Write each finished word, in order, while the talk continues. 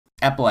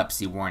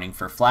Epilepsy warning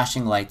for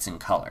flashing lights and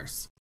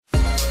colors.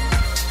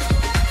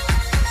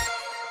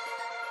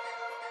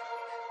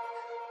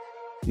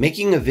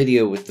 Making a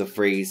video with the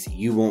phrase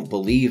 "you won't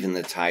believe" in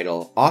the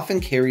title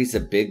often carries a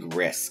big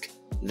risk.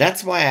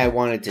 That's why I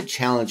wanted to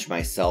challenge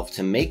myself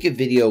to make a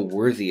video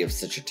worthy of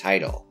such a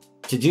title.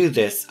 To do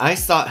this, I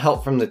sought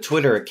help from the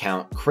Twitter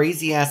account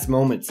Crazy Ass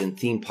Moments in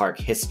Theme Park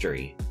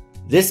History.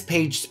 This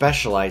page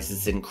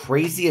specializes in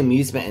crazy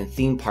amusement and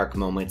theme park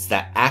moments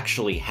that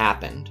actually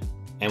happened.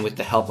 And with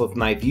the help of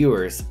my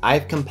viewers,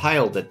 I've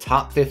compiled a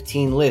top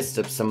 15 list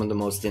of some of the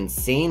most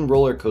insane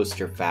roller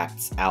coaster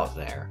facts out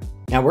there.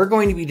 Now we're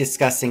going to be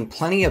discussing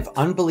plenty of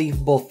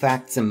unbelievable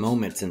facts and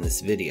moments in this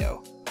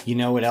video. You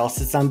know what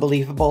else is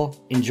unbelievable?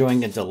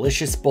 Enjoying a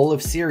delicious bowl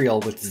of cereal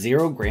with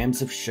 0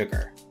 grams of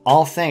sugar.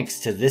 All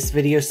thanks to this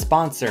video's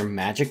sponsor,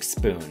 Magic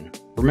Spoon.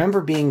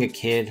 Remember being a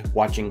kid,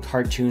 watching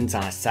cartoons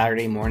on a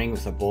Saturday morning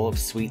with a bowl of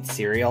sweet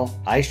cereal?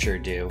 I sure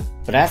do.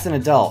 But as an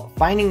adult,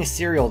 finding a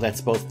cereal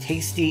that's both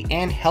tasty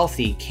and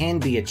healthy can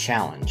be a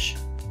challenge.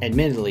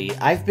 Admittedly,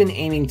 I've been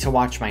aiming to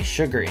watch my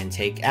sugar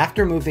intake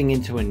after moving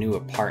into a new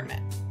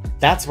apartment.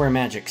 That's where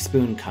Magic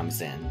Spoon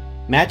comes in.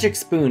 Magic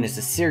Spoon is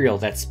a cereal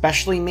that's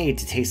specially made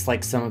to taste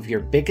like some of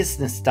your biggest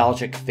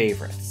nostalgic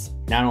favorites.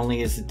 Not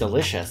only is it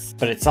delicious,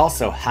 but it's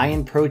also high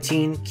in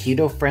protein,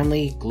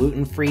 keto-friendly,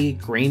 gluten-free,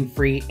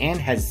 grain-free, and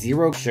has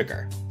 0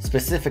 sugar.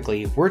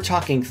 Specifically, we're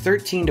talking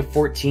 13 to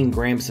 14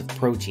 grams of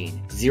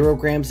protein, 0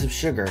 grams of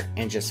sugar,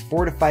 and just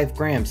 4 to 5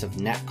 grams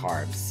of net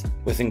carbs.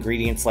 With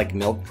ingredients like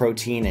milk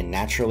protein and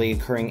naturally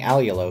occurring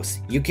allulose,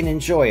 you can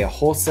enjoy a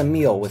wholesome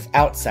meal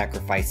without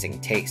sacrificing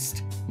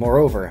taste.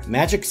 Moreover,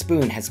 Magic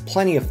Spoon has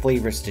plenty of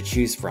flavors to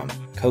choose from: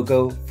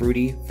 cocoa,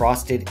 fruity,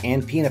 frosted,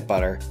 and peanut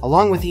butter,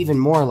 along with even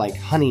more like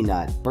honey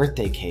nut,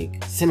 birthday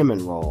cake,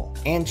 cinnamon roll,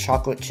 and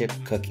chocolate chip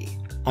cookie.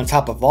 On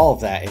top of all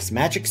of that is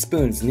Magic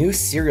Spoon's new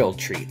cereal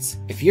treats.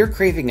 If you're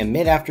craving a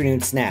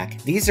mid-afternoon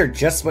snack, these are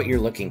just what you're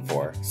looking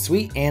for,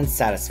 sweet and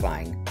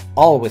satisfying.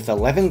 All with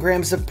 11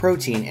 grams of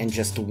protein and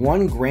just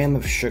 1 gram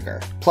of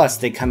sugar. Plus,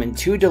 they come in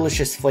 2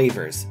 delicious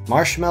flavors,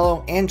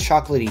 marshmallow and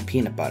chocolatey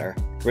peanut butter.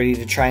 Ready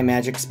to try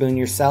Magic Spoon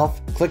yourself?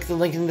 Click the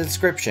link in the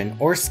description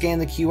or scan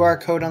the QR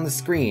code on the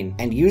screen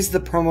and use the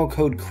promo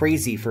code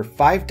CRAZY for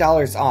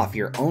 $5 off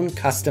your own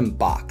custom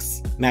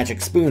box.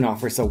 Magic Spoon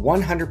offers a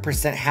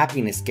 100%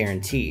 happiness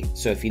guarantee,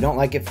 so if you don't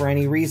like it for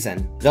any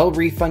reason, they'll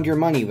refund your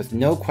money with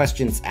no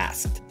questions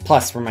asked.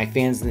 Plus, for my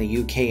fans in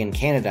the UK and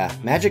Canada,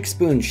 Magic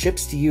Spoon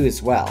ships to you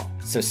as well.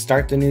 So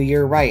start the new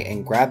year right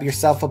and grab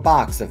yourself a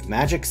box of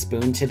Magic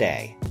Spoon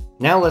today.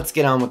 Now let's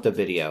get on with the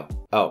video.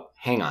 Oh,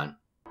 hang on.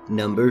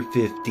 Number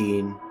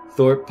 15.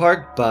 Thorpe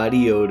Park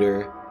Body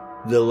Odor.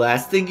 The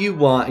last thing you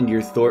want in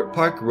your Thorpe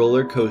Park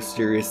roller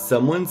coaster is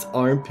someone's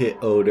armpit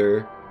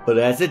odor. But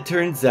as it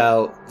turns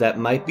out, that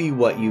might be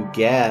what you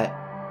get.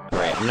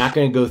 Alright, I'm not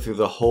going to go through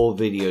the whole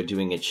video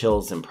doing a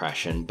Chills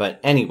impression, but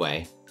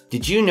anyway.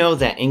 Did you know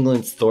that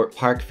England's Thorpe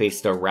Park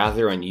faced a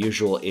rather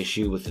unusual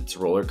issue with its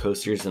roller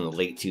coasters in the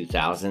late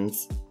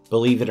 2000s?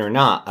 Believe it or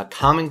not, a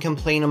common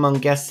complaint among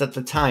guests at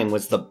the time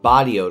was the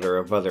body odor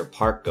of other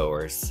park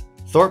goers.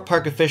 Thorpe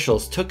Park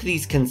officials took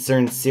these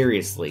concerns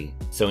seriously,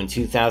 so in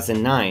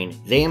 2009,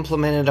 they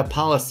implemented a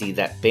policy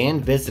that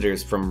banned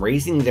visitors from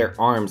raising their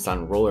arms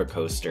on roller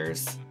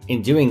coasters.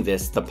 In doing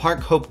this, the park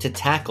hoped to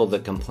tackle the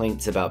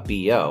complaints about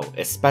BO,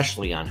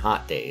 especially on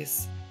hot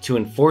days. To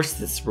enforce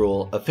this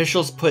rule,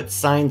 officials put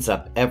signs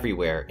up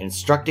everywhere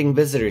instructing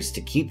visitors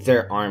to keep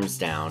their arms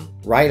down.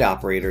 Ride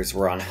operators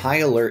were on high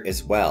alert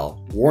as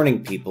well,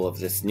 warning people of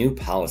this new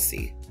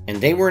policy. And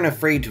they weren't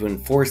afraid to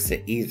enforce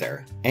it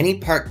either. Any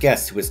park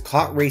guest who was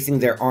caught raising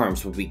their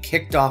arms would be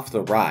kicked off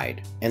the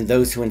ride, and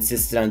those who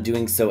insisted on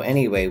doing so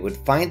anyway would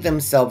find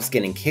themselves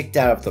getting kicked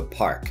out of the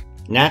park.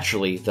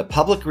 Naturally, the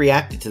public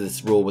reacted to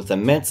this rule with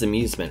immense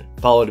amusement,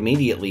 followed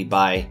immediately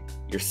by,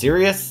 "You're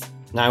serious?"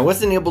 Now, I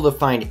wasn't able to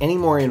find any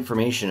more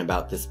information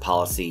about this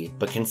policy,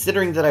 but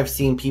considering that I've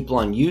seen people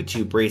on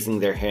YouTube raising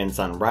their hands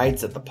on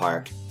rides at the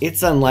park,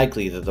 it's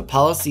unlikely that the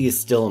policy is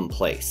still in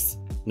place.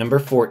 Number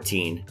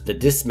 14. The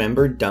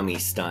Dismembered Dummy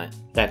Stunt.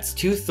 That's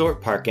 2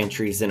 Thorpe Park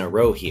entries in a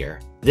row here.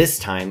 This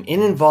time, it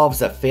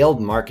involves a failed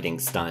marketing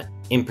stunt.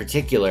 In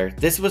particular,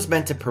 this was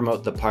meant to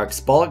promote the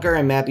park's Bolliger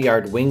and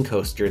Mabillard wing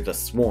coaster, The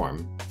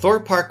Swarm.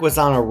 Thorpe Park was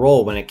on a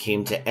roll when it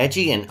came to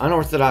edgy and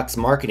unorthodox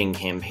marketing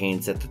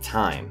campaigns at the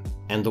time,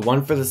 and the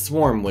one for The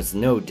Swarm was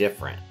no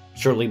different.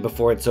 Shortly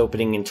before its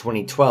opening in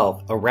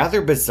 2012, a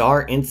rather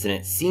bizarre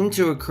incident seemed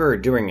to occur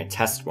during a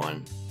test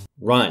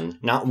run,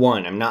 not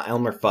one, I'm not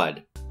Elmer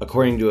Fudd.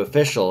 According to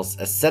officials,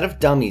 a set of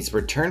dummies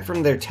returned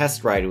from their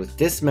test ride with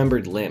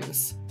dismembered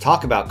limbs.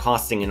 Talk about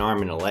costing an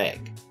arm and a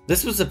leg.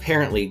 This was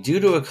apparently due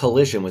to a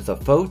collision with a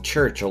faux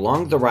church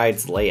along the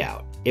ride's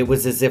layout. It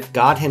was as if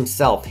God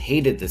himself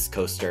hated this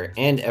coaster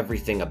and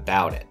everything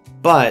about it.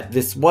 But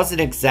this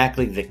wasn't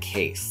exactly the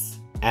case.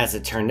 As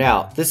it turned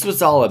out, this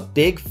was all a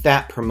big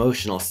fat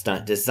promotional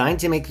stunt designed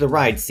to make the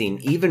ride seem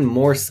even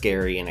more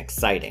scary and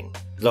exciting.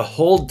 The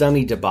whole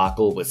dummy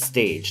debacle was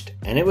staged,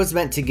 and it was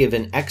meant to give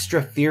an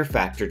extra fear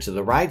factor to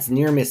the ride's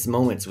near-miss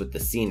moments with the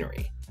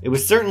scenery. It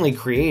was certainly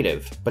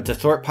creative, but to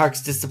Thorpe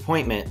Park's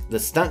disappointment, the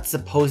stunt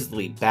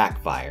supposedly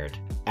backfired.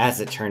 As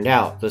it turned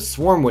out, the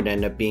swarm would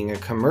end up being a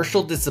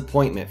commercial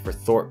disappointment for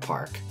Thorpe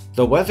Park,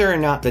 though whether or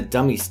not the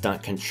dummy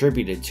stunt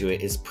contributed to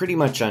it is pretty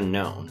much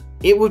unknown.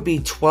 It would be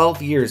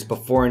 12 years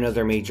before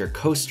another major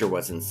coaster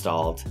was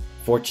installed.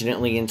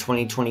 Fortunately, in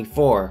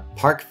 2024,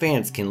 park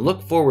fans can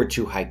look forward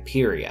to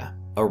Hyperia,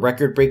 a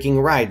record-breaking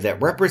ride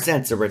that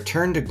represents a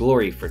return to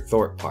glory for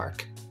Thorpe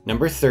Park.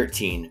 Number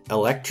 13.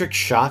 Electric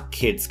Shock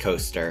Kids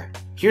Coaster.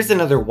 Here's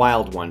another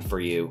wild one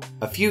for you.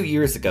 A few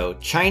years ago,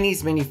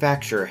 Chinese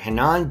manufacturer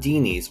Henan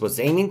Dini's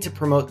was aiming to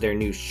promote their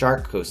new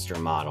Shark Coaster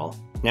model.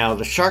 Now,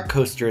 the Shark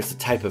Coaster is a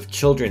type of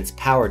children's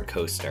powered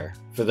coaster.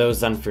 For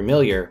those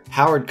unfamiliar,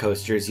 powered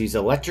coasters use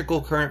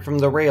electrical current from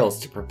the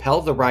rails to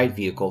propel the ride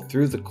vehicle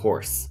through the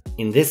course.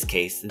 In this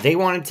case, they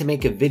wanted to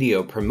make a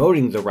video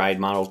promoting the ride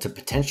model to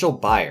potential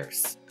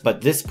buyers.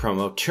 But this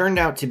promo turned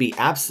out to be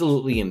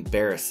absolutely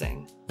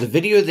embarrassing. The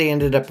video they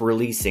ended up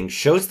releasing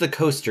shows the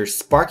coaster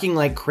sparking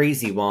like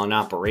crazy while in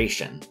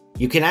operation.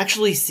 You can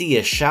actually see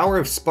a shower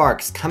of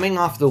sparks coming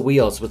off the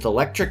wheels with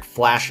electric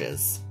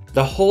flashes.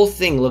 The whole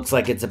thing looks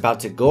like it's about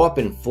to go up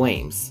in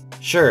flames.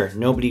 Sure,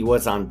 nobody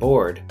was on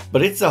board,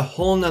 but it's a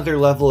whole nother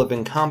level of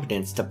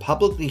incompetence to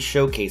publicly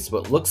showcase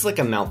what looks like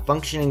a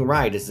malfunctioning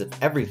ride as if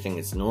everything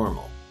is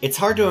normal. It's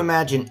hard to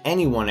imagine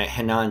anyone at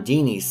Henan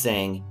Dini's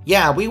saying,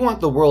 "Yeah, we want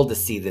the world to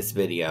see this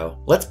video.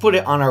 Let's put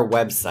it on our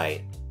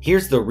website."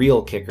 Here's the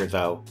real kicker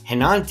though.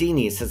 Henan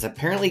Dini's has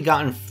apparently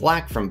gotten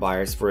flack from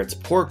buyers for its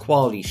poor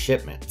quality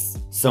shipments.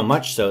 So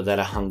much so that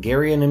a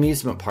Hungarian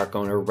amusement park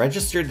owner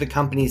registered the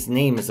company's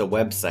name as a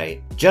website,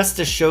 just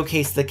to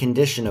showcase the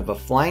condition of a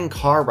flying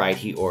car ride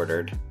he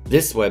ordered.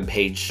 This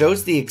webpage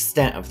shows the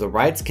extent of the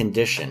ride's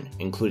condition,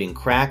 including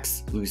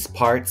cracks, loose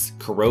parts,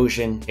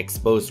 corrosion,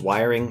 exposed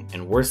wiring,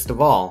 and worst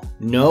of all,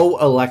 no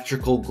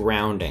electrical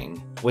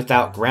grounding.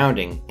 Without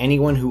grounding,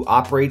 anyone who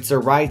operates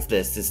or rides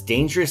this is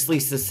dangerously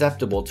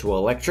susceptible to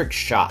electric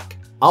shock.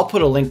 I'll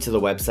put a link to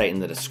the website in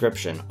the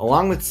description,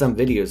 along with some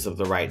videos of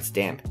the ride's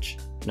damage.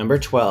 Number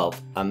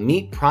 12. A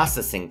meat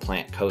processing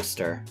plant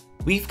coaster.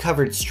 We've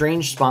covered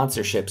strange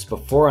sponsorships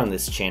before on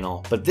this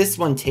channel, but this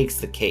one takes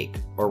the cake,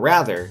 or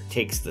rather,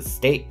 takes the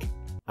steak.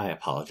 I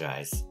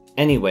apologize.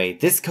 Anyway,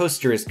 this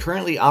coaster is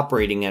currently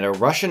operating at a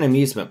Russian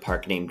amusement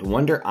park named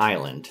Wonder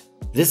Island.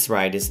 This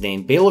ride is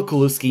named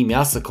Belokoluski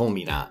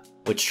Мясокомбинат,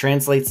 which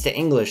translates to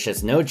English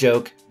as, no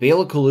joke,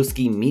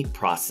 Belokoluski Meat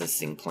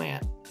Processing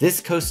Plant.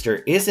 This coaster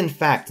is in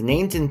fact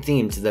named and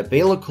themed to the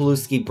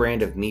Belokoluski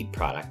brand of meat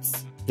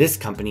products. This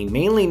company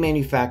mainly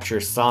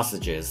manufactures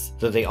sausages,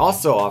 though they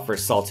also offer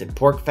salted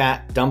pork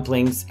fat,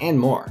 dumplings, and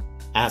more.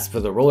 As for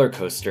the roller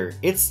coaster,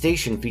 its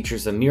station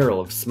features a mural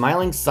of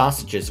smiling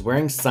sausages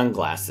wearing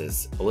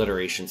sunglasses,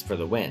 alliterations for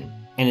the win,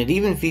 and it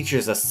even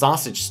features a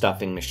sausage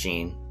stuffing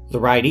machine. The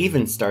ride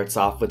even starts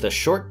off with a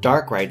short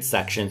dark ride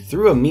section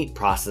through a meat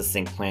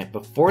processing plant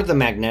before the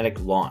magnetic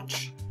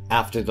launch.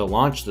 After the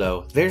launch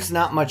though, there's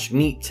not much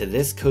meat to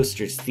this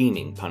coaster's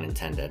theming, pun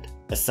intended.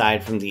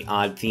 Aside from the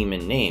odd theme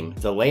and name,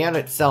 the layout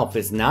itself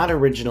is not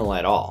original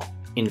at all.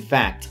 In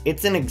fact,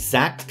 it's an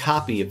exact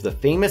copy of the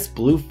famous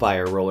Blue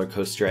Fire roller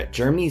coaster at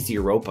Germany's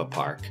Europa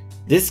Park.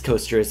 This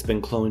coaster has been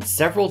cloned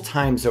several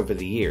times over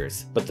the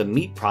years, but the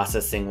meat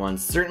processing one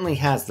certainly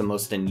has the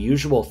most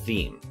unusual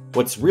theme.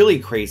 What's really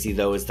crazy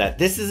though is that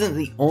this isn't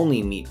the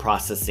only meat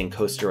processing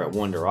coaster at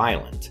Wonder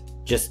Island.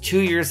 Just 2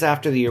 years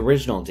after the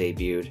original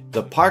debuted,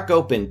 the park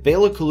opened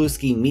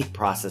Belokoluski Meat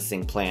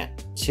Processing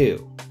Plant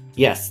 2.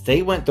 Yes,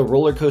 they went the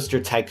roller coaster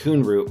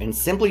tycoon route and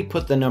simply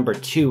put the number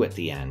 2 at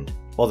the end.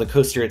 While the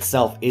coaster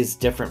itself is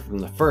different from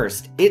the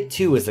first, it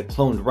too is a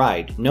cloned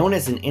ride known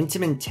as an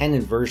Intamin 10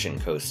 inversion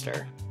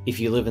coaster. If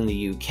you live in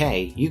the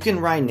UK, you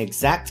can ride an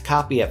exact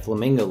copy at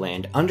Flamingo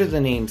Land under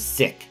the name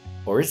Sick,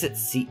 or is it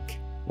Seek?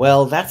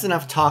 Well, that's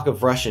enough talk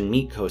of Russian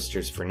meat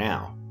coasters for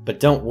now. But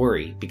don't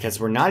worry, because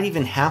we're not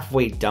even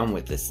halfway done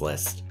with this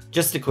list.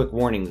 Just a quick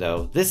warning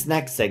though, this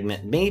next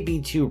segment may be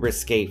too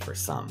risque for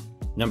some.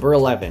 Number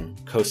 11.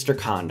 Coaster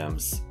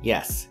condoms.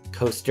 Yes,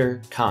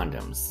 coaster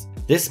condoms.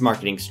 This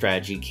marketing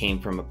strategy came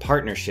from a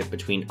partnership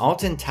between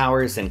Alton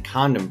Towers and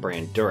condom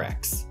brand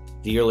Durex.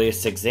 The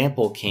earliest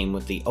example came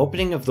with the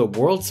opening of the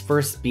world's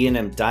first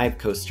B&M dive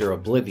coaster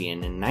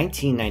Oblivion in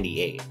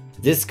 1998.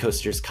 This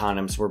coaster's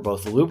condoms were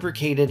both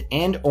lubricated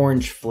and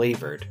orange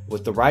flavored,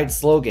 with the ride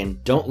slogan,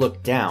 "Don't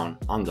Look Down,"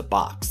 on the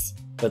box.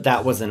 But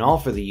that wasn't all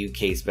for the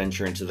UK's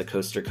venture into the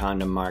coaster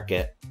condom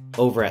market.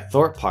 Over at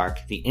Thorpe Park,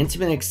 the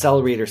Intamin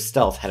Accelerator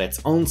Stealth had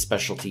its own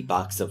specialty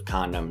box of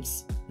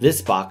condoms.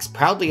 This box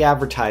proudly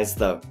advertised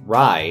the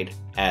ride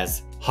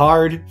as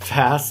hard,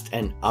 fast,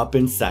 and up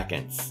in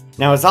seconds.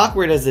 Now, as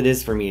awkward as it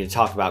is for me to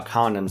talk about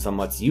condoms on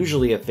what's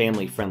usually a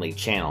family-friendly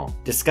channel,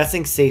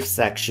 discussing safe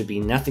sex should be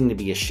nothing to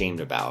be ashamed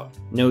about.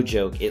 No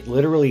joke, it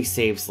literally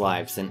saves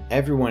lives, and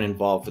everyone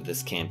involved with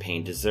this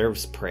campaign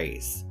deserves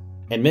praise.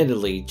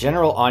 Admittedly,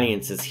 general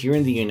audiences here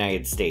in the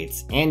United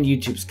States, and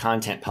YouTube's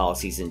content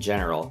policies in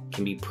general,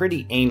 can be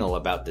pretty anal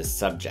about this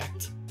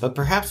subject. but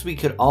perhaps we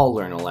could all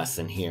learn a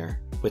lesson here.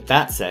 With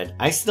that said,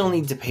 I still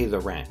need to pay the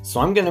rent,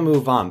 so I'm gonna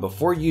move on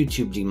before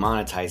YouTube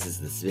demonetizes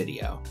this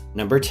video.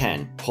 Number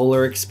 10.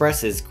 Polar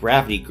Express's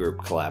Gravity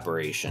Group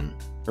collaboration.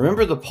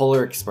 Remember the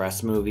Polar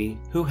Express movie?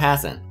 Who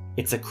hasn't?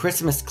 It's a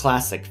Christmas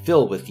classic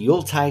filled with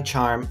Yuletide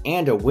charm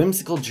and a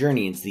whimsical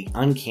journey into the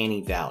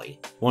uncanny valley.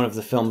 One of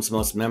the film's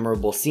most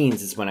memorable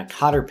scenes is when a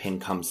cotter pin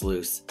comes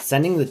loose,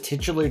 sending the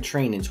titular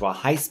train into a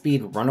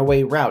high-speed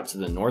runaway route to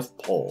the North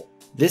Pole.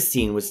 This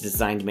scene was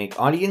designed to make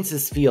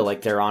audiences feel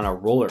like they're on a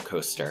roller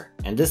coaster,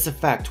 and this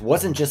effect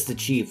wasn't just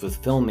achieved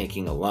with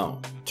filmmaking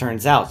alone.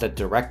 Turns out that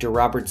director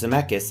Robert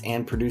Zemeckis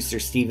and producer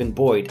Stephen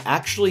Boyd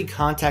actually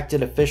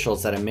contacted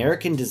officials at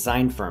American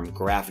design firm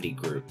Gravity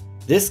Group.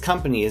 This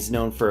company is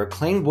known for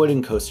acclaimed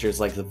wooden coasters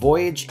like the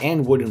Voyage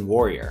and Wooden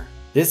Warrior.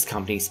 This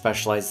company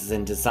specializes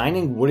in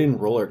designing wooden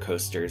roller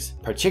coasters,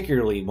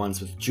 particularly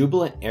ones with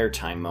jubilant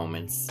airtime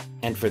moments.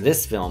 And for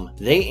this film,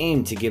 they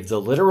aimed to give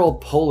the literal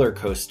polar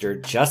coaster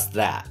just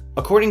that.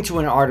 According to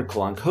an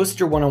article on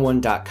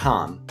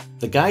Coaster101.com,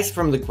 the guys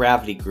from the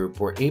Gravity Group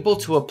were able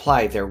to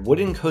apply their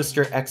wooden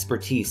coaster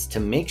expertise to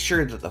make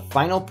sure that the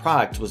final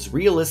product was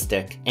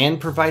realistic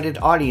and provided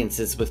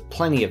audiences with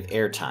plenty of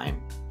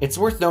airtime. It's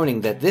worth noting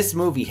that this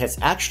movie has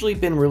actually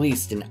been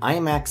released in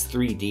IMAX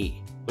 3D.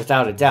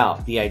 Without a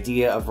doubt, the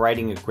idea of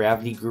riding a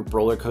Gravity Group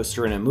roller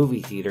coaster in a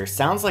movie theater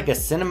sounds like a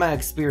cinema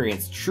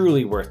experience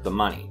truly worth the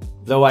money.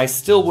 Though I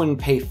still wouldn't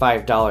pay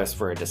 $5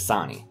 for a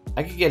Dasani.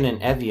 I could get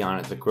an Evian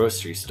at the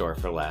grocery store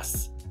for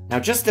less. Now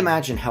just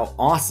imagine how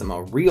awesome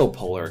a real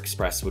Polar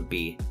Express would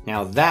be.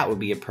 Now that would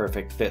be a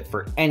perfect fit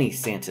for any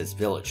Santa's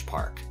Village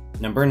park.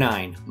 Number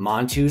 9.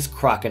 Montu's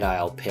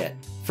Crocodile Pit.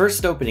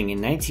 First opening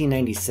in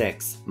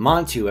 1996,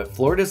 Montu at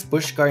Florida's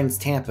Busch Gardens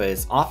Tampa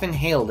is often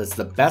hailed as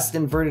the best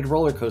inverted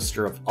roller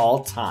coaster of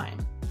all time.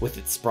 With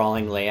its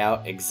sprawling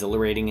layout,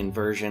 exhilarating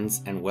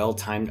inversions, and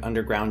well-timed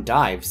underground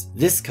dives,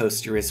 this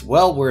coaster is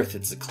well worth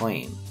its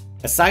acclaim.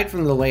 Aside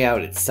from the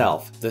layout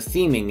itself, the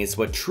theming is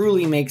what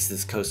truly makes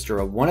this coaster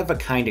a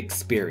one-of-a-kind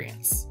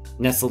experience.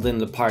 Nestled in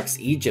the park's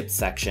Egypt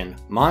section,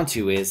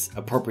 Montu is,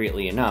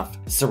 appropriately enough,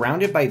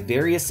 surrounded by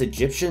various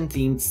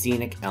Egyptian-themed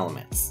scenic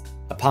elements.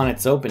 Upon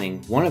its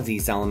opening, one of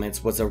these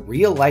elements was a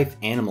real-life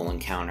animal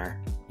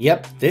encounter.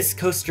 Yep, this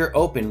coaster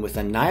opened with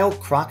a Nile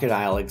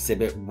crocodile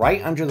exhibit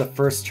right under the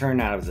first turn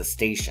out of the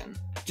station.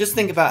 Just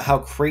think about how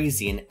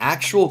crazy an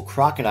actual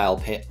crocodile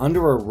pit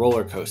under a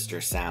roller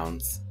coaster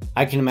sounds.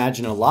 I can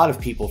imagine a lot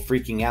of people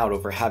freaking out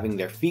over having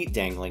their feet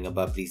dangling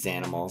above these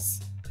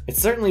animals. It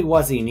certainly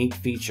was a unique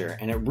feature,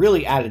 and it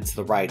really added to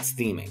the ride's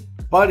theming,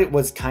 but it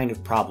was kind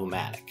of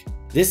problematic.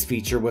 This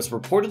feature was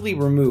reportedly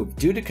removed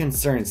due to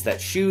concerns that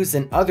shoes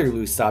and other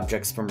loose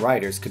objects from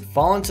riders could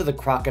fall into the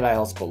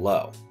crocodiles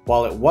below.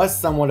 While it was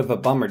somewhat of a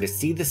bummer to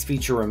see this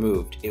feature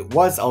removed, it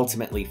was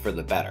ultimately for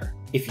the better.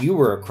 If you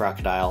were a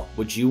crocodile,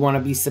 would you want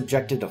to be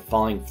subjected to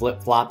falling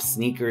flip-flops,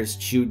 sneakers,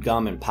 chewed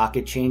gum, and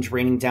pocket change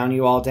raining down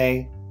you all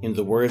day? In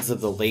the words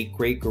of the late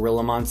great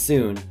Gorilla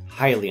Monsoon,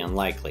 highly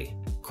unlikely.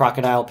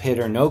 Crocodile pit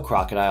or no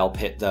crocodile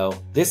pit though,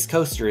 this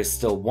coaster is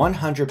still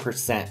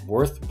 100%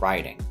 worth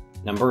riding.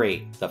 Number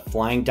 8. The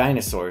Flying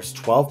Dinosaur's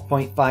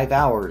 12.5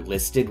 hour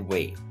listed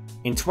wait.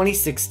 In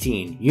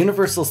 2016,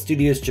 Universal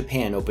Studios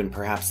Japan opened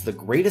perhaps the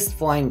greatest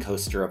flying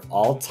coaster of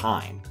all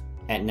time.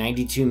 At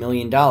 $92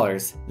 million,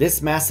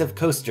 this massive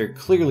coaster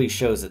clearly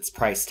shows its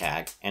price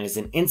tag and is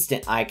an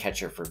instant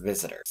eye-catcher for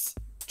visitors.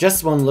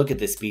 Just one look at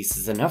this beast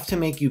is enough to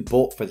make you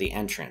bolt for the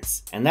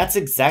entrance, and that's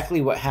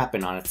exactly what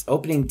happened on its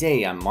opening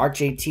day on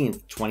March 18,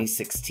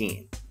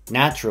 2016.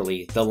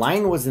 Naturally, the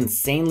line was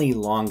insanely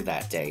long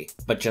that day,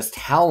 but just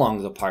how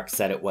long the park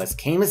said it was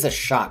came as a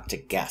shock to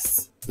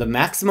guests. The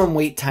maximum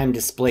wait time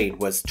displayed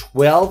was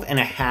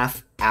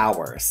 12.5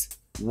 hours.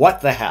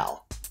 What the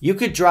hell? You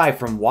could drive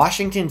from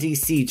Washington,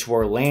 D.C. to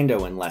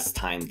Orlando in less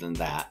time than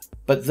that.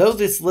 But though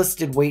this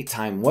listed wait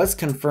time was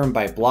confirmed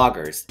by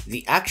bloggers,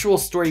 the actual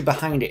story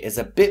behind it is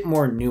a bit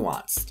more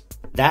nuanced.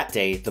 That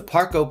day, the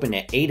park opened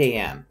at 8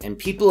 a.m. and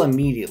people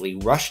immediately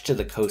rushed to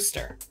the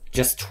coaster.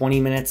 Just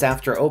 20 minutes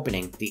after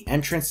opening, the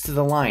entrance to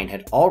the line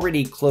had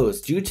already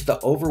closed due to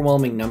the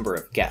overwhelming number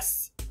of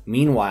guests.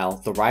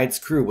 Meanwhile, the ride's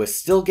crew was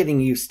still getting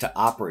used to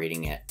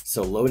operating it,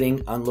 so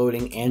loading,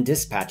 unloading, and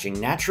dispatching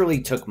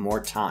naturally took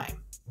more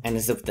time. And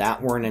as if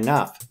that weren't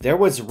enough, there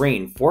was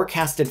rain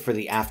forecasted for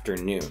the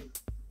afternoon.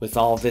 With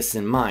all of this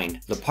in mind,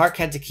 the park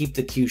had to keep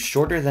the queue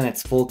shorter than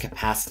its full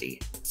capacity,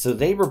 so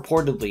they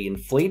reportedly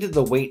inflated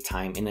the wait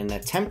time in an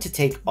attempt to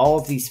take all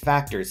of these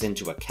factors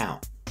into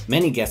account.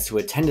 Many guests who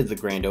attended the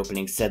grand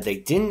opening said they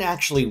didn't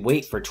actually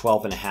wait for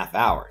 12.5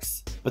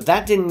 hours. But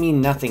that didn't mean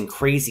nothing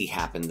crazy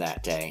happened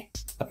that day.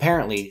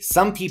 Apparently,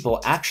 some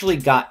people actually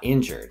got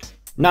injured.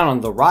 Not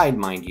on the ride,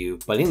 mind you,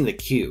 but in the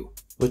queue.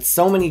 With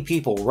so many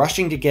people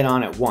rushing to get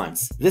on at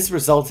once, this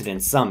resulted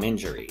in some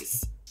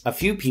injuries. A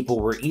few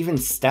people were even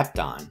stepped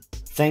on.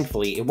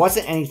 Thankfully, it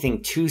wasn't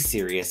anything too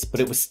serious,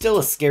 but it was still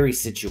a scary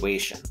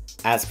situation.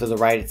 As for the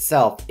ride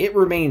itself, it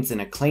remains an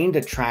acclaimed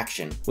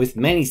attraction, with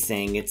many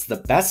saying it's the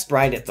best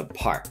ride at the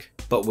park.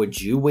 But would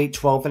you wait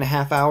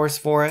 12.5 hours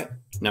for it?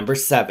 Number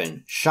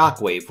 7.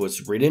 Shockwave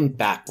was ridden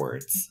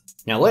backwards.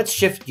 Now let's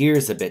shift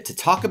gears a bit to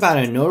talk about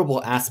a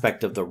notable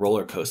aspect of the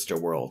roller coaster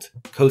world: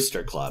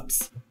 coaster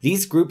clubs.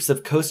 These groups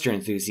of coaster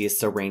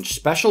enthusiasts arrange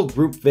special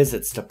group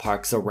visits to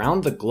parks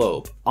around the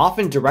globe,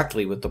 often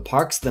directly with the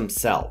parks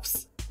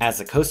themselves. As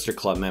a coaster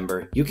club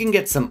member, you can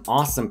get some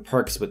awesome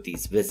perks with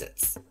these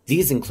visits.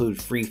 These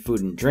include free food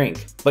and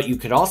drink, but you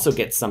could also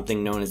get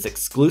something known as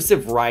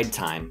exclusive ride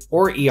time,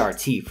 or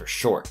ERT for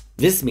short.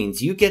 This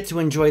means you get to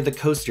enjoy the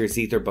coasters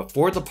either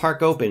before the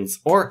park opens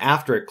or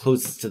after it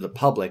closes to the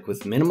public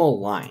with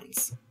minimal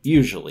lines,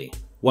 usually.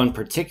 One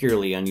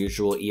particularly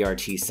unusual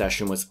ERT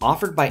session was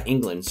offered by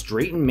England's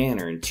Drayton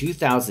Manor in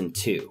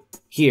 2002.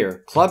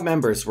 Here, club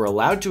members were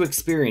allowed to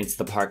experience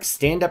the park's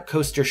stand-up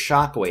coaster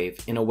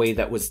Shockwave in a way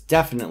that was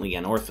definitely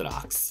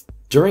unorthodox.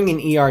 During an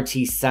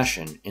ERT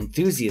session,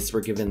 enthusiasts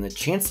were given the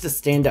chance to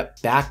stand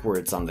up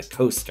backwards on the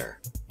coaster.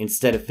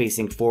 Instead of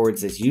facing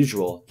forwards as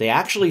usual, they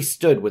actually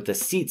stood with the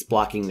seats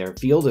blocking their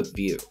field of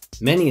view.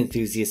 Many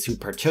enthusiasts who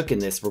partook in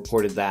this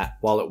reported that,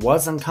 while it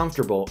was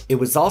uncomfortable, it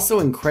was also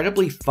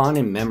incredibly fun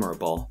and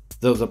memorable.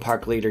 Though the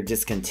park later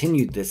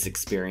discontinued this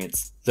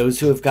experience, those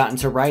who have gotten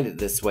to ride it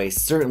this way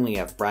certainly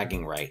have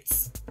bragging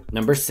rights.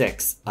 Number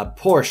 6. A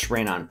Porsche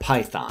ran on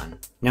Python.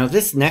 Now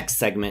this next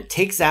segment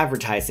takes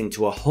advertising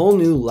to a whole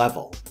new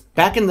level.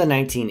 Back in the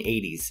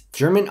 1980s,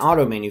 German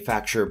auto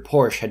manufacturer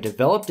Porsche had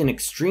developed an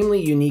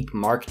extremely unique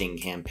marketing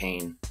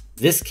campaign.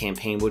 This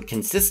campaign would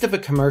consist of a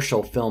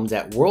commercial filmed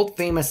at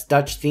world-famous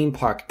Dutch theme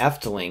park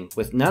Efteling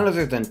with none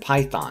other than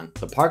Python,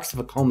 the park's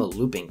Vekoma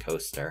looping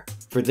coaster.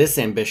 For this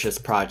ambitious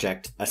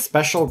project, a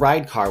special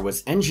ride car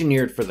was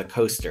engineered for the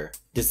coaster,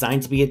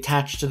 designed to be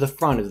attached to the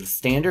front of the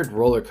standard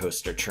roller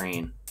coaster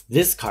train.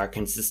 This car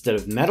consisted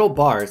of metal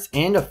bars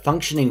and a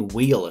functioning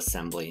wheel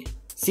assembly.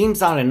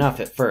 Seems odd enough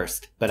at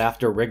first, but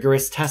after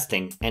rigorous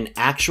testing, an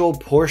actual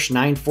Porsche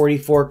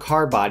 944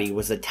 car body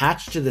was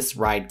attached to this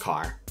ride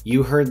car.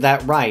 You heard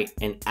that right,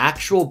 an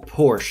actual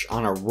Porsche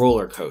on a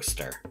roller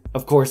coaster.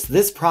 Of course,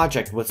 this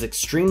project was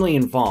extremely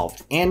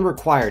involved and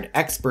required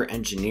expert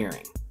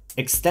engineering.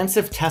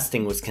 Extensive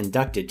testing was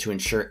conducted to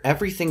ensure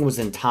everything was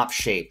in top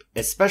shape,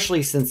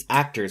 especially since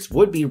actors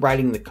would be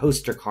riding the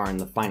coaster car in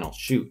the final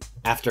shoot.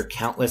 After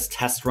countless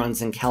test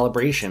runs and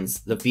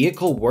calibrations, the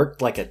vehicle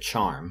worked like a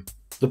charm.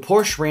 The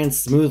Porsche ran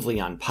smoothly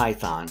on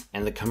Python,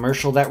 and the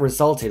commercial that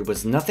resulted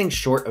was nothing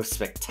short of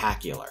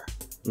spectacular.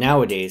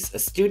 Nowadays, a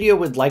studio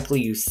would likely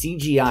use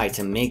CGI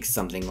to make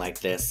something like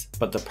this,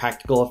 but the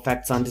practical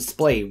effects on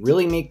display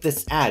really make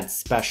this ad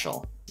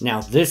special.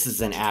 Now this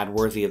is an ad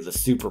worthy of the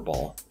Super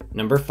Bowl.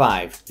 Number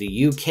 5.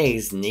 The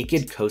UK's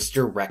Naked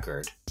Coaster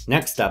Record.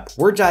 Next up,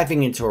 we're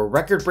diving into a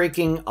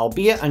record-breaking,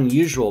 albeit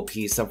unusual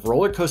piece of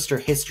roller coaster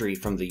history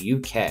from the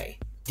UK.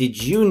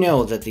 Did you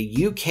know that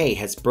the UK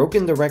has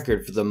broken the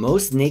record for the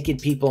most naked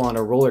people on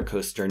a roller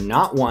coaster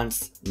not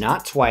once,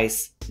 not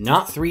twice,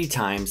 not 3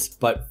 times,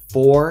 but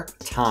 4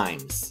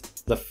 times?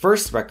 The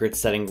first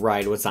record-setting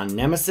ride was on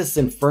Nemesis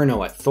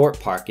Inferno at Thorpe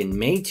Park in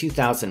May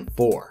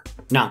 2004.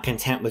 Not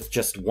content with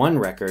just one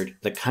record,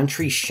 the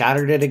country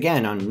shattered it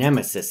again on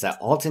Nemesis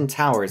at Alton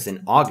Towers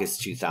in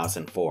August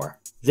 2004.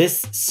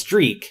 This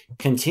streak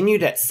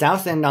continued at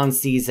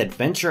Southend-on-Sea's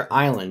Adventure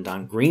Island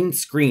on Green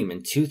Scream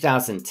in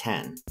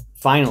 2010.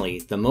 Finally,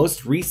 the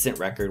most recent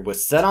record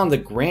was set on the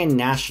Grand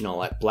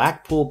National at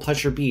Blackpool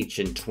Pleasure Beach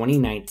in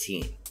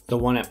 2019. The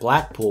one at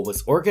Blackpool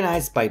was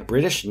organised by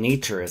British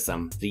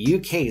Naturism, the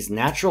UK's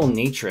natural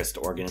naturist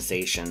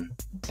organisation,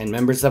 and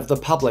members of the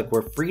public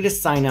were free to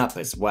sign up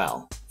as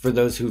well. For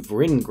those who've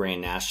ridden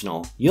Grand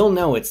National, you'll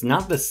know it's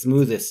not the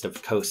smoothest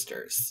of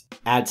coasters.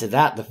 Add to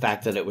that the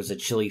fact that it was a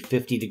chilly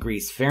 50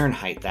 degrees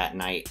Fahrenheit that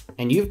night,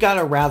 and you've got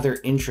a rather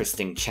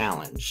interesting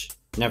challenge.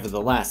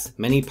 Nevertheless,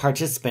 many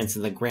participants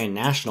in the Grand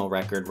National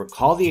record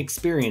recall the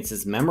experience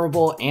as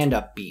memorable and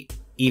upbeat.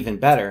 Even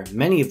better,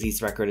 many of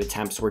these record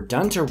attempts were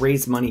done to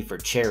raise money for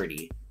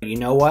charity. You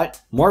know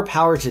what? More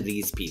power to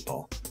these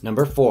people.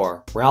 Number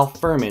 4. Ralph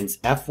Firman's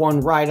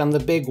F1 ride on the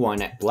big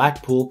one at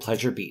Blackpool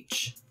Pleasure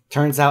Beach.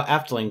 Turns out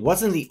Efteling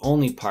wasn't the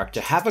only park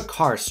to have a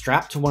car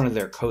strapped to one of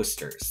their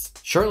coasters.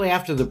 Shortly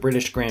after the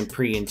British Grand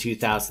Prix in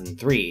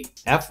 2003,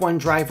 F1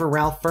 driver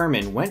Ralph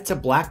Firman went to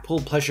Blackpool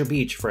Pleasure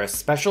Beach for a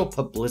special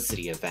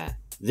publicity event.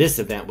 This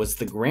event was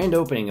the grand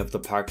opening of the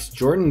park's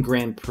Jordan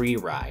Grand Prix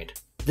ride.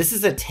 This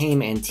is a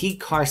tame antique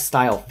car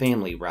style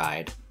family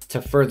ride.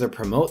 To further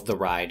promote the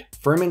ride,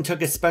 Firman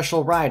took a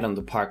special ride on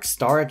the park's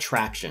star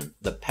attraction,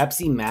 the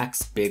Pepsi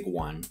Max Big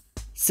One.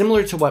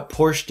 Similar to what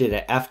Porsche did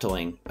at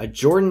Efteling, a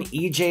Jordan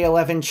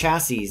EJ11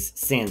 chassis,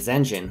 sans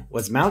engine,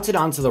 was mounted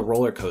onto the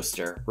roller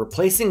coaster,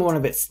 replacing one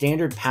of its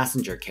standard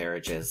passenger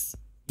carriages.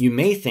 You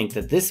may think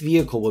that this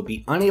vehicle would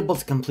be unable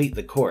to complete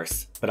the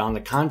course, but on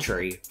the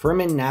contrary,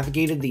 Firman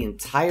navigated the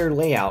entire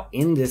layout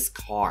in this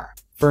car.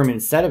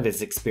 Firman said of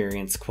his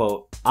experience,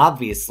 quote,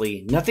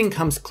 "Obviously, nothing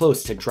comes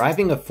close to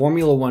driving a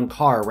Formula 1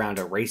 car around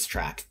a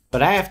racetrack,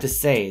 but I have to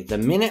say, the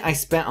minute I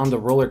spent on the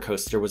roller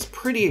coaster was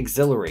pretty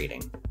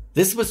exhilarating."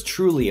 This was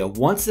truly a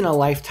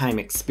once-in-a-lifetime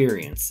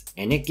experience,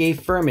 and it gave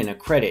Firman a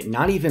credit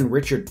not even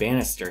Richard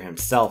Bannister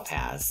himself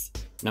has.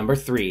 Number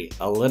 3.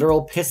 A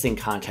literal pissing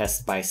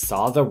contest by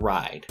Saw the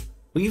Ride.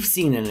 We've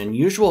seen an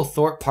unusual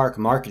Thorpe Park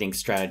marketing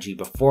strategy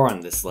before on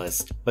this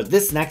list, but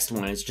this next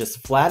one is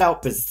just flat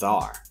out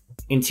bizarre.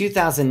 In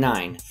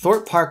 2009,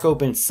 Thorpe Park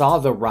opened Saw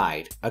the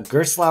Ride, a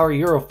Gerstlauer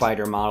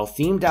Eurofighter model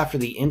themed after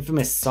the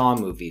infamous Saw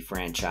movie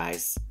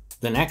franchise.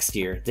 The next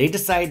year, they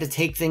decided to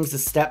take things a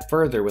step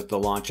further with the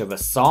launch of a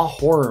Saw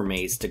horror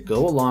maze to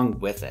go along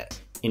with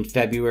it. In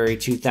February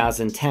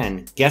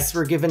 2010, guests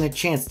were given a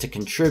chance to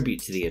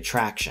contribute to the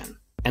attraction.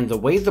 And the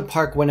way the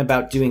park went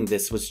about doing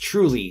this was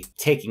truly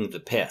taking the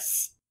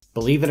piss.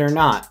 Believe it or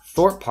not,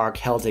 Thorpe Park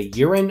held a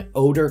urine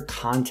odor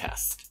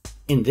contest.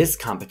 In this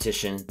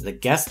competition, the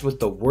guest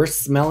with the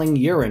worst smelling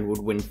urine would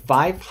win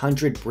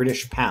 500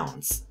 British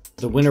pounds.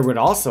 The winner would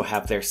also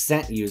have their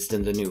scent used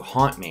in the new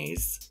haunt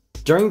maze.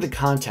 During the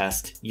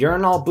contest,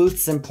 urinal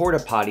booths and porta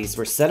potties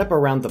were set up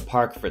around the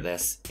park for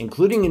this,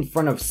 including in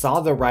front of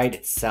Saw the Ride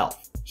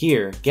itself.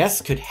 Here,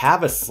 guests could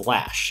have a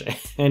slash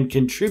and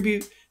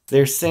contribute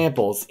their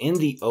samples in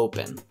the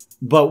open.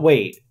 But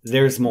wait,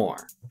 there's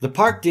more. The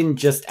park didn't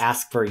just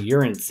ask for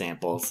urine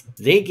samples,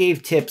 they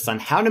gave tips on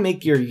how to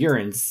make your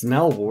urine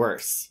smell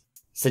worse.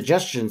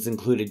 Suggestions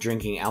included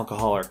drinking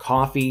alcohol or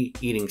coffee,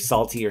 eating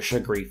salty or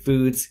sugary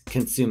foods,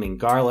 consuming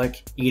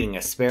garlic, eating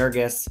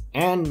asparagus,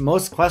 and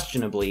most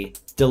questionably,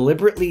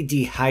 deliberately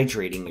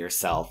dehydrating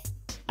yourself.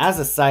 As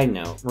a side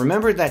note,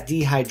 remember that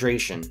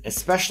dehydration,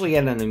 especially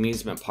at an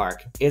amusement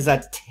park, is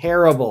a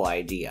terrible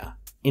idea.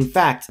 In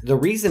fact, the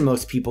reason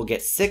most people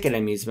get sick at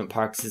amusement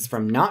parks is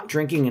from not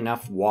drinking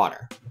enough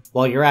water.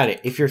 While you're at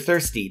it, if you're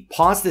thirsty,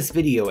 pause this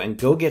video and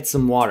go get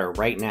some water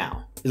right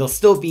now. It'll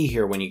still be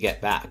here when you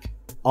get back.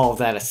 All of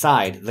that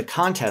aside, the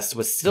contest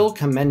was still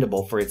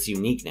commendable for its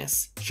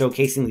uniqueness,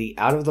 showcasing the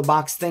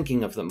out-of-the-box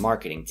thinking of the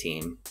marketing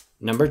team.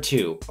 Number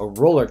 2. A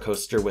roller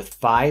coaster with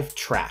 5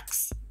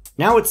 tracks.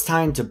 Now it's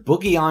time to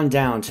boogie on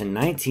down to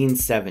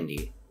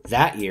 1970.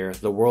 That year,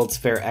 the World's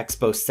Fair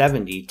Expo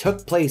 70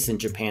 took place in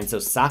Japan's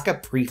Osaka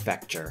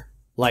Prefecture.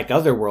 Like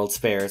other World's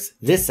Fairs,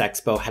 this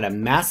expo had a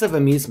massive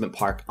amusement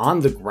park on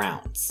the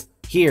grounds.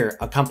 Here,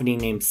 a company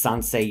named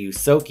Sansei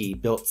Yusoki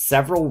built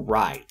several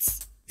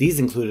rides. These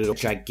included a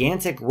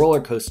gigantic roller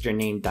coaster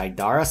named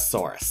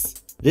Dinosaur.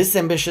 This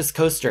ambitious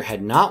coaster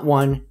had not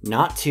 1,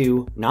 not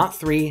 2, not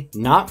 3,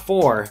 not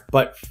 4,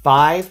 but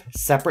 5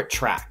 separate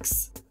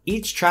tracks.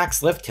 Each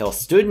track's lift hill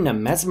stood in a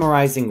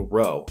mesmerizing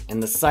row,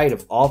 and the sight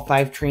of all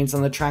 5 trains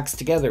on the tracks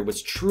together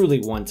was truly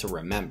one to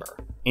remember.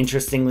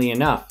 Interestingly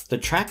enough, the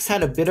tracks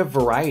had a bit of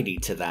variety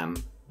to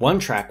them. One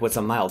track was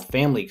a mild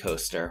family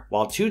coaster,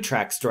 while 2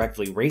 tracks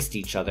directly raced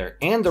each other,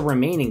 and the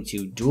remaining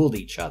 2 dueled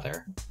each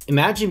other.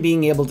 Imagine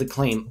being able to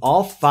claim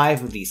all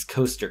 5 of these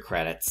coaster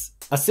credits,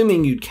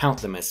 assuming you'd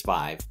count them as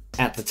 5.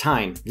 At the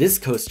time, this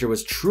coaster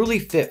was truly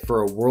fit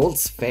for a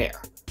World's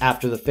Fair.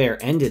 After the fair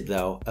ended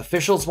though,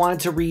 officials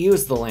wanted to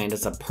reuse the land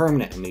as a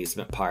permanent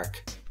amusement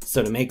park.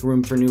 So to make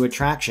room for new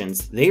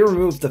attractions, they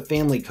removed the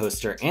family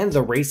coaster and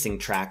the racing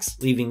tracks,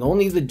 leaving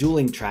only the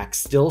dueling tracks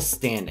still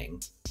standing.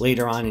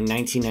 Later on in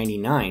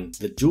 1999,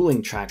 the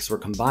dueling tracks were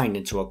combined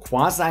into a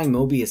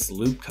quasi-Mobius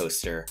loop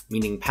coaster,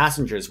 meaning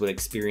passengers would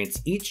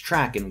experience each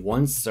track in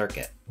one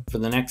circuit. For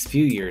the next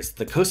few years,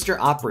 the coaster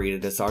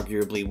operated as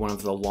arguably one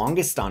of the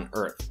longest on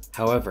Earth.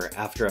 However,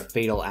 after a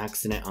fatal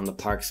accident on the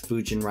park's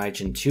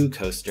Fujinraijin 2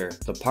 coaster,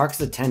 the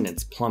park's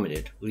attendance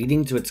plummeted,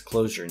 leading to its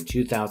closure in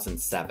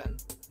 2007.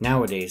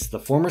 Nowadays, the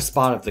former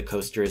spot of the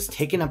coaster is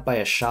taken up by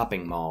a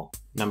shopping mall.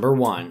 Number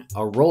 1.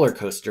 A roller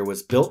coaster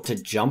was built to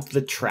jump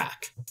the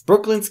track.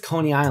 Brooklyn's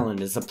Coney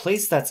Island is a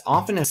place that's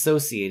often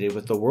associated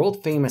with the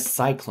world-famous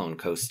Cyclone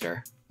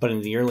coaster. But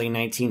in the early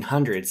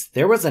 1900s,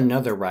 there was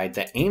another ride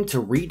that aimed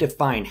to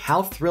redefine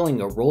how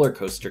thrilling a roller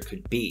coaster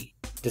could be.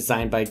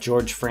 Designed by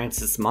George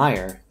Francis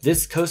Meyer,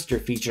 this coaster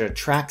featured a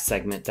track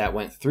segment that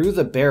went through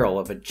the barrel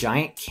of a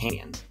giant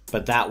canyon.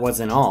 But that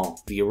wasn't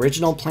all. The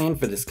original plan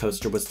for this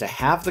coaster was to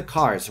have the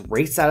cars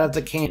race out of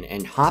the canyon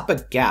and hop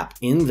a gap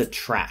in the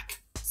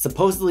track,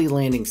 supposedly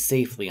landing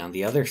safely on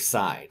the other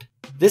side.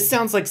 This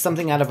sounds like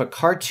something out of a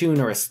cartoon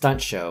or a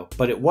stunt show,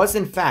 but it was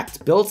in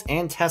fact built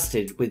and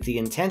tested with the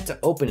intent to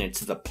open it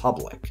to the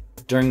public.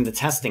 During the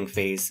testing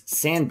phase,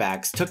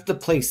 sandbags took the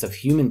place of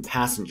human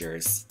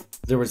passengers.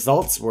 The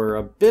results were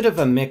a bit of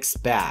a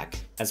mixed bag,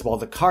 as while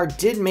the car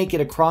did make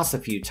it across a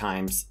few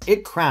times,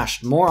 it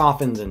crashed more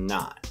often than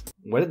not.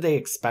 What did they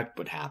expect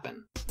would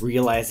happen?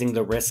 Realizing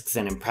the risks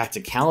and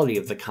impracticality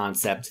of the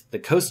concept, the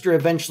coaster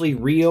eventually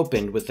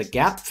reopened with the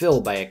gap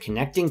filled by a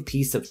connecting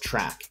piece of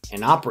track,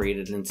 and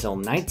operated until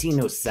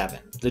 1907.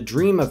 The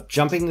dream of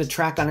jumping the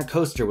track on a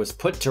coaster was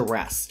put to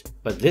rest,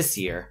 but this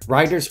year,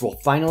 riders will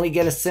finally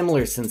get a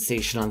similar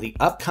sensation on the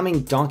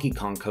upcoming Donkey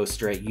Kong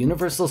coaster at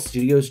Universal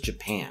Studios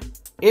Japan.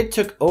 It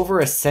took over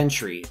a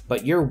century,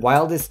 but your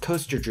wildest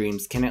coaster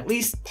dreams can at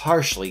least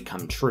partially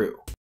come true.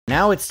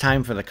 Now it's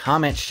time for the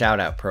comment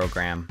shoutout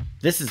program.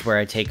 This is where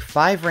I take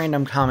 5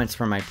 random comments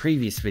from my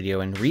previous video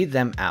and read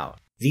them out.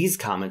 These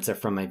comments are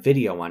from my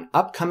video on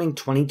upcoming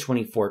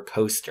 2024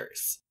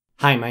 coasters.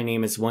 Hi, my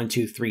name is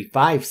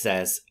 1235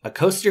 says, a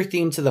coaster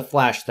themed to the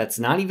Flash that's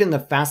not even the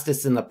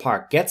fastest in the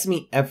park gets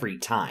me every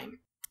time.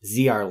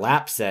 ZR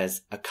Lap says,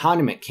 a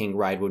Condiment King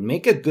ride would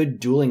make a good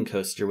dueling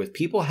coaster with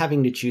people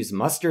having to choose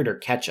mustard or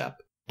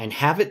ketchup, and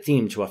have it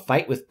themed to a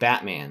fight with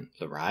Batman,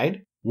 the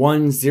ride?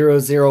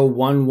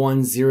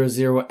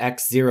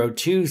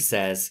 1001100X02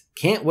 says,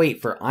 can't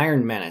wait for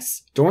Iron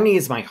Menace. Dorney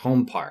is my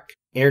home park.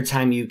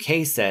 Airtime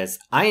UK says,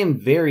 I am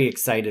very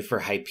excited for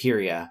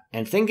Hyperia,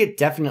 and think it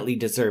definitely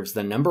deserves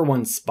the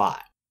 #1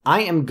 spot.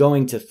 I am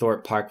going to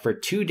Thorpe Park for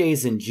 2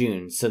 days in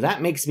June, so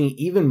that makes me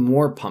even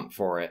more pumped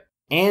for it.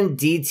 And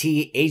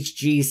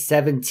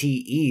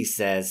DTHG7TE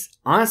says,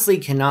 honestly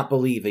cannot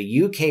believe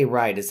a UK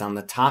ride is on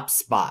the top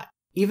spot.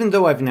 Even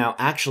though I've now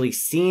actually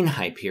seen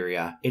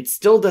Hyperia, it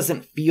still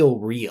doesn't feel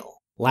real.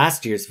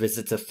 Last year's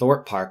visit to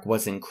Thorpe Park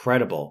was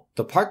incredible.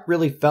 The park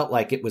really felt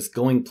like it was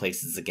going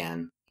places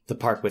again. The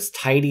park was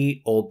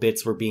tidy, old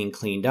bits were being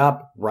cleaned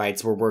up,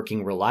 rides were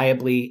working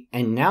reliably,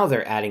 and now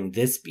they're adding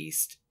this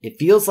beast. It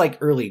feels like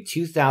early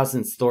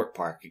 2000s Thorpe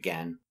Park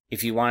again.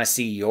 If you want to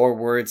see your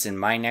words in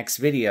my next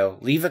video,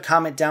 leave a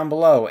comment down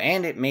below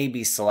and it may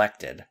be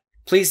selected.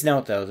 Please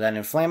note though that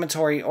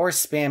inflammatory or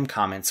spam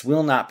comments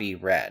will not be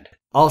read.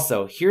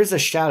 Also, here's a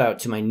shout out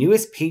to my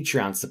newest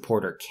Patreon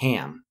supporter,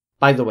 Cam.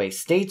 By the way,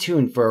 stay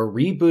tuned for a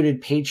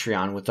rebooted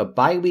Patreon with a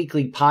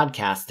bi-weekly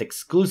podcast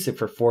exclusive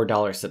for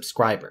 $4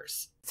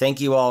 subscribers.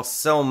 Thank you all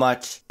so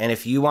much, and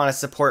if you want to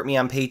support me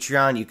on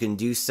Patreon, you can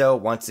do so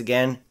once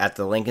again at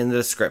the link in the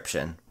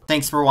description.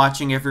 Thanks for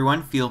watching,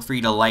 everyone. Feel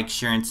free to like,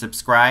 share, and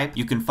subscribe.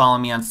 You can follow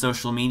me on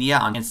social media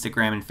on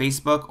Instagram and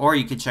Facebook, or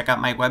you can check out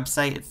my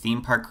website at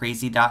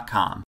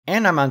themeparkcrazy.com.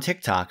 And I'm on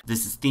TikTok.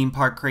 This is Theme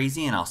Park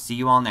Crazy, and I'll see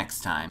you all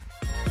next time.